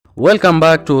Welcome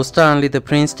back to Stanley the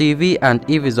Prince TV, and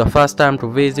if it's your first time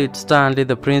to visit Stanley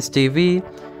the Prince TV,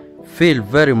 feel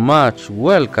very much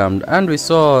welcomed. And we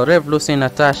saw Rev Lucy,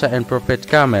 Natasha and Prophet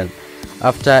Carmel.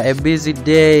 After a busy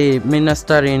day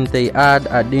ministering, they had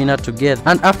a dinner together,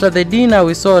 and after the dinner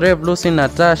we saw Rev Lucy and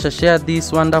Natasha share these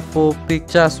wonderful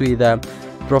pictures with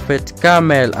Prophet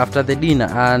Carmel after the dinner,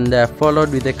 and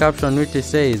followed with the caption which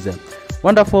says,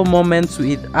 "Wonderful moments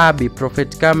with Abby,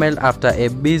 Prophet Carmel after a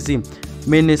busy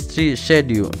ministry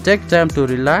schedule. Take time to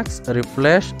relax,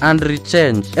 refresh and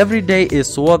rechange. Every day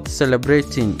is worth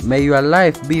celebrating. May your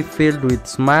life be filled with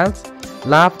smiles,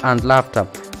 laugh and laughter."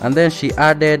 And then she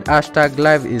added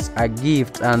 #life is a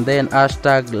gift, and then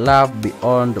 #love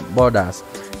beyond borders.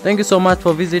 Thank you so much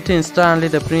for visiting Stanley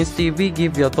the Prince TV.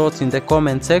 Give your thoughts in the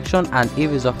comment section, and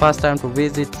if it's your first time to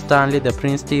visit Stanley the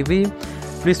Prince TV,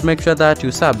 please make sure that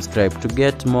you subscribe to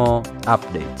get more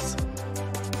updates.